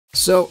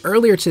So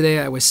earlier today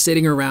I was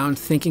sitting around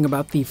thinking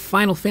about the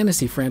Final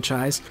Fantasy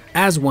franchise,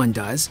 as one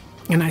does,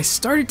 and I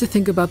started to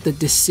think about the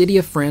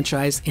Dissidia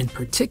franchise in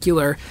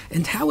particular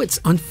and how it's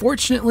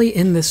unfortunately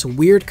in this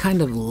weird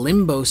kind of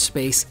limbo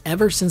space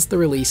ever since the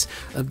release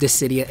of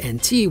Dissidia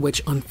NT,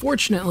 which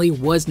unfortunately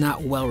was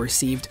not well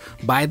received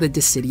by the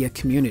Dissidia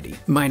community.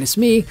 Minus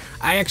me,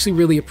 I actually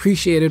really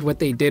appreciated what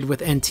they did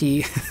with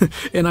NT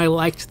and I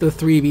liked the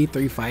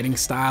 3v3 fighting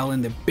style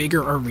and the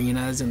bigger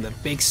arenas and the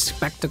big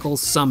spectacle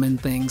summon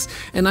things,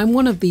 and I'm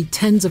one of the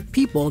tens of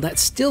people that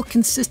still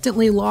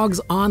consistently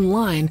logs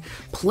online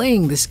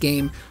playing this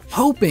game,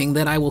 hoping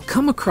that I will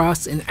come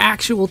across an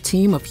actual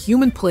team of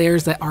human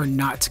players that are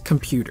not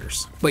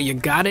computers. But you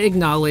gotta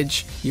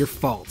acknowledge your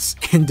faults,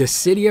 and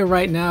Dissidia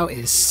right now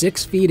is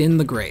 6 feet in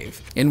the grave.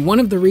 And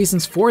one of the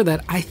reasons for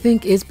that, I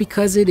think, is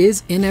because it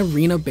is an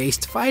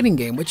arena-based fighting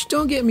game, which,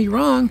 don't get me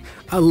wrong,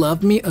 I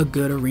love me a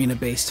good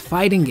arena-based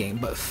fighting game,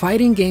 but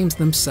fighting games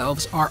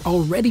themselves are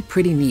already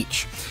pretty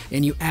niche,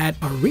 and you add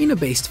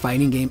arena-based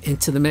fighting game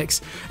into the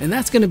mix, and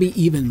that's gonna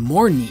be even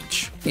more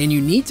niche. And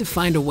you need to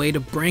find a way to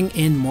bring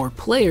in more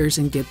players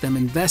and get them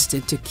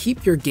invested to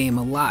keep your game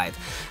alive.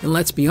 And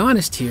let's be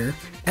honest here,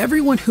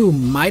 everyone who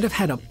might have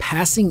had a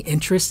passing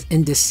interest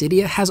in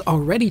Dissidia has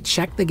already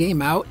checked the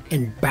game out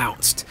and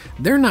bounced.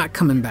 They're not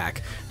coming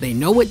back. They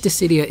know what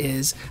Dissidia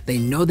is, they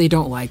know they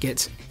don't like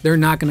it, they're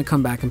not going to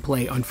come back and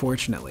play,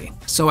 unfortunately.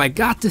 So I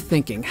got to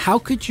thinking, how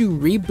could you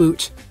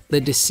reboot the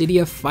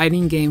Dissidia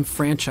fighting game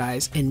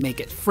franchise and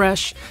make it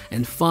fresh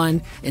and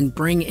fun and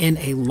bring in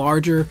a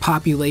larger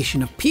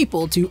population of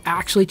people to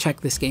actually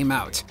check this game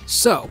out?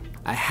 So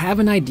I have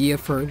an idea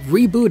for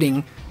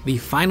rebooting the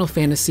Final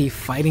Fantasy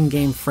fighting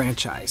game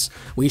franchise.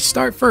 We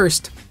start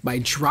first by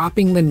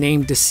dropping the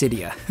name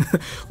Dissidia.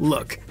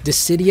 Look,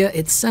 Dissidia,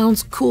 it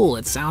sounds cool,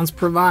 it sounds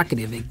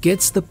provocative, it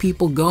gets the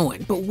people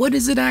going, but what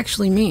does it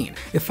actually mean?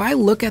 If I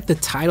look at the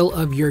title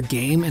of your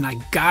game and I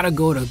gotta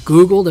go to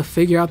Google to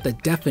figure out the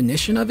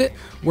definition of it,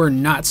 we're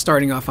not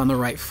starting off on the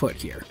right foot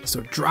here.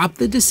 So drop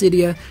the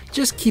Dissidia,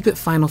 just keep it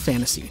Final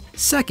Fantasy.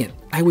 Second,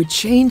 I would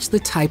change the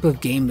type of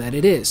game that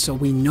it is, so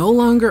we no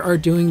longer are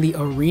doing the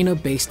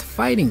arena-based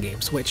fighting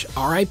games, which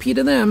RIP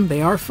to them,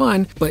 they are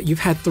fun, but you've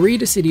had 3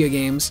 Dissidia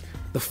games.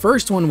 The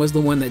first one was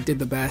the one that did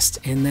the best,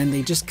 and then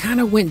they just kind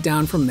of went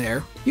down from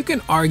there. You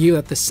can argue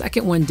that the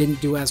second one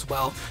didn't do as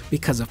well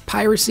because of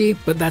piracy,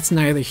 but that's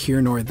neither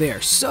here nor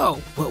there. So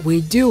what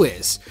we do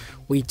is,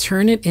 we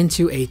turn it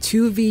into a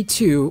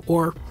 2v2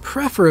 or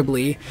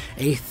preferably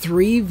a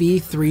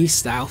 3v3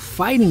 style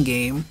fighting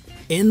game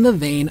in the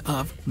vein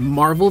of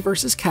Marvel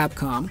vs.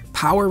 Capcom,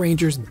 Power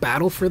Rangers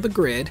Battle for the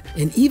Grid,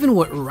 and even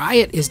what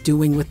Riot is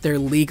doing with their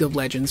League of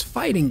Legends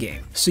fighting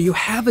game. So you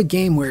have a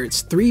game where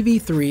it's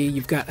 3v3,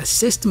 you've got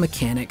assist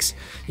mechanics,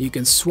 you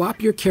can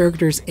swap your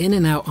characters in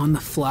and out on the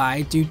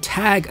fly, do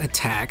tag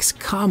attacks,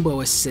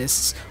 combo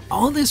assists,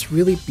 all this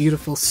really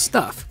beautiful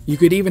stuff. You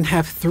could even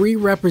have 3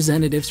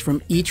 representatives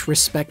from each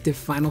respective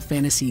Final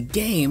Fantasy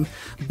game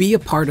be a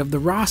part of the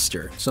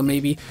roster. So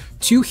maybe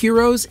 2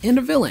 heroes and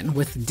a villain,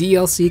 with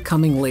DLC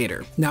coming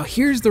later. Now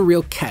here's the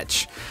real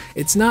catch.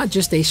 It's not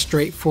just a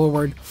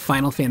straightforward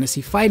Final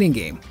Fantasy fighting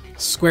game.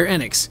 Square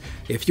Enix,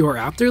 if you're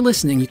out there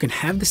listening, you can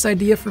have this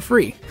idea for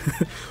free.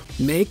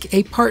 Make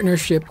a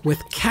partnership with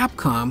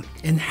Capcom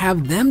and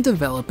have them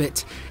develop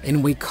it,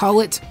 and we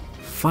call it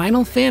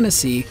Final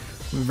Fantasy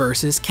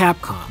versus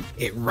Capcom.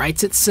 It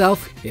writes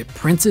itself, it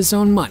prints its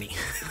own money.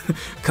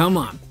 Come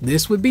on,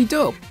 this would be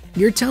dope.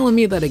 You're telling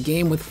me that a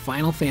game with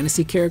Final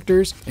Fantasy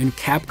characters and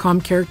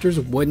Capcom characters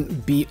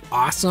wouldn't be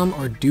awesome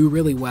or do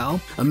really well?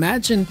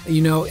 Imagine,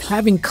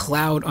 having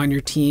Cloud on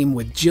your team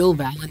with Jill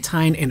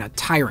Valentine and a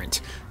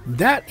Tyrant.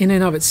 That in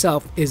and of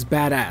itself is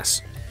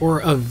badass. Or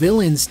a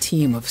villain's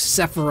team of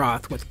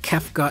Sephiroth with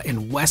Kefka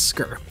and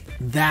Wesker.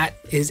 That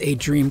is a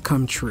dream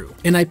come true.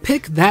 And I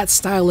pick that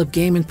style of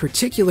game in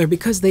particular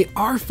because they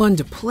are fun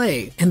to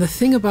play. And the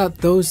thing about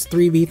those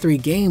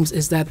 3v3 games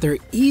is that they're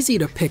easy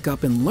to pick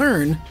up and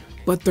learn,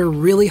 but they're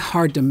really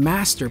hard to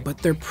master, but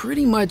they're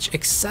pretty much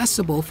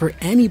accessible for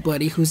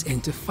anybody who's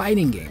into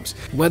fighting games.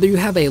 Whether you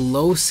have a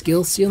low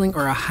skill ceiling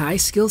or a high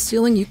skill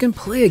ceiling, you can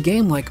play a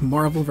game like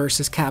Marvel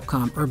vs.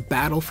 Capcom or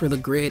Battle for the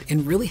Grid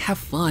and really have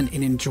fun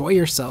and enjoy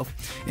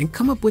yourself and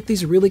come up with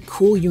these really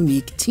cool,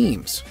 unique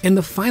teams. And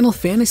the Final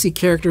Fantasy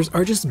characters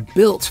are just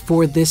built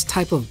for this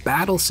type of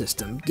battle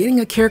system. Getting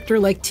a character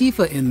like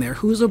Tifa in there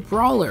who's a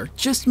brawler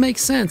just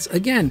makes sense.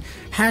 Again,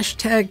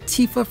 hashtag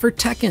Tifa for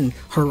Tekken.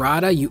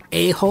 Harada, you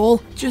a-hole.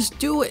 Just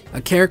do it.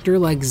 A character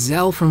like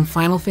Zell from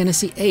Final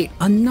Fantasy VIII,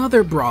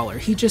 another brawler.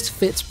 He just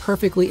fits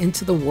perfectly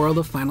into the world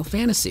of Final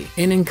Fantasy.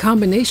 And in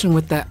combination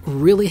with that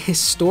really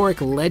historic,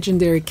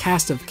 legendary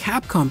cast of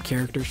Capcom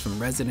characters from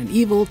Resident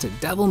Evil to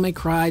Devil May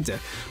Cry to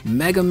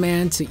Mega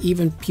Man to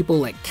even people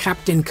like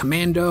Captain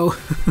Commando,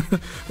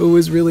 who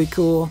was really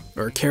cool,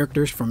 or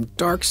characters from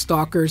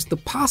Darkstalkers, the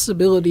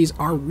possibilities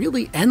are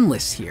really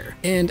endless here.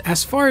 And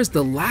as far as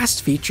the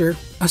last feature,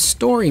 a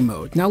story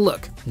mode. Now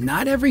look,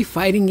 not every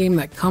fighting game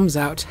that comes comes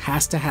out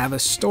has to have a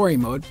story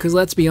mode, because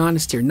let's be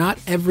honest here, not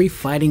every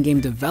fighting game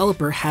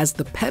developer has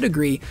the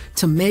pedigree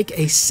to make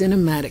a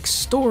cinematic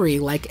story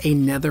like a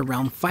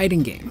NetherRealm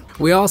fighting game.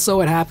 We all saw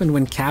what happened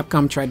when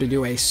Capcom tried to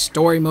do a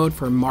story mode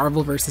for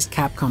Marvel vs.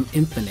 Capcom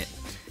Infinite.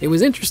 It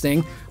was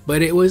interesting,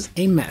 but it was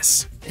a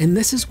mess. And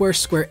this is where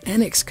Square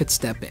Enix could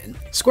step in.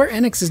 Square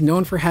Enix is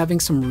known for having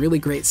some really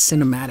great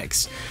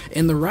cinematics,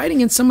 and the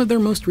writing in some of their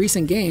most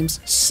recent games,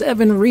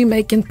 7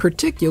 Remake in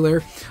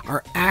particular,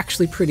 are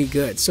actually pretty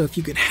good. So if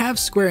you could have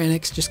Square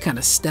Enix just kind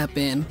of step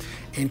in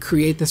and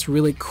create this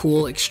really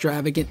cool,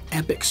 extravagant,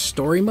 epic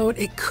story mode,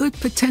 it could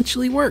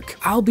potentially work.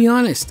 I'll be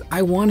honest,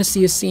 I want to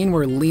see a scene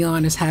where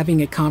Leon is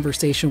having a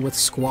conversation with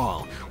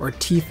Squall, or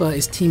Tifa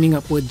is teaming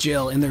up with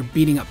Jill and they're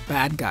beating up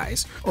bad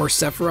guys, or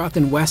Sephiroth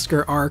and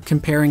Wesker are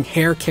comparing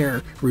hair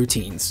care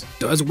routines.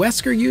 Does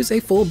Wesker use a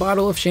full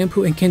bottle of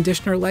shampoo and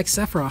conditioner like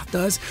Sephiroth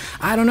does?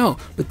 I don't know,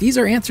 but these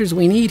are answers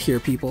we need here,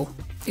 people.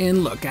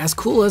 And look, as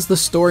cool as the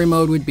story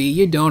mode would be,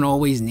 you don't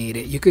always need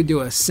it. You could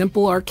do a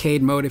simple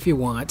arcade mode if you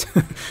want.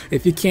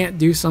 If you can't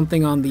do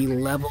something on the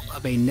level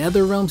of a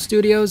NetherRealm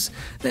Studios,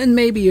 then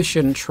maybe you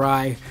shouldn't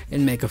try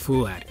and make a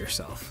fool out of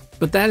yourself.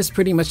 But that is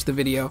pretty much the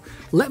video.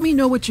 Let me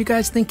know what you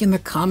guys think in the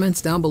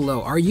comments down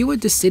below. Are you a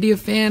Dissidia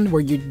fan?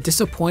 Were you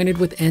disappointed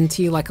with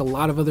NT like a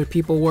lot of other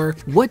people were?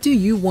 What do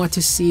you want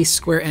to see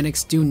Square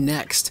Enix do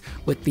next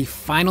with the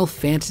Final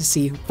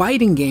Fantasy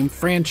fighting game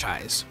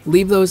franchise?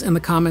 Leave those in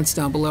the comments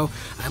down below.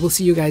 I will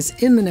see you guys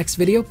in the next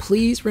video.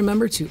 Please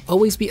remember to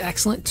always be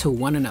excellent to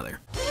one another.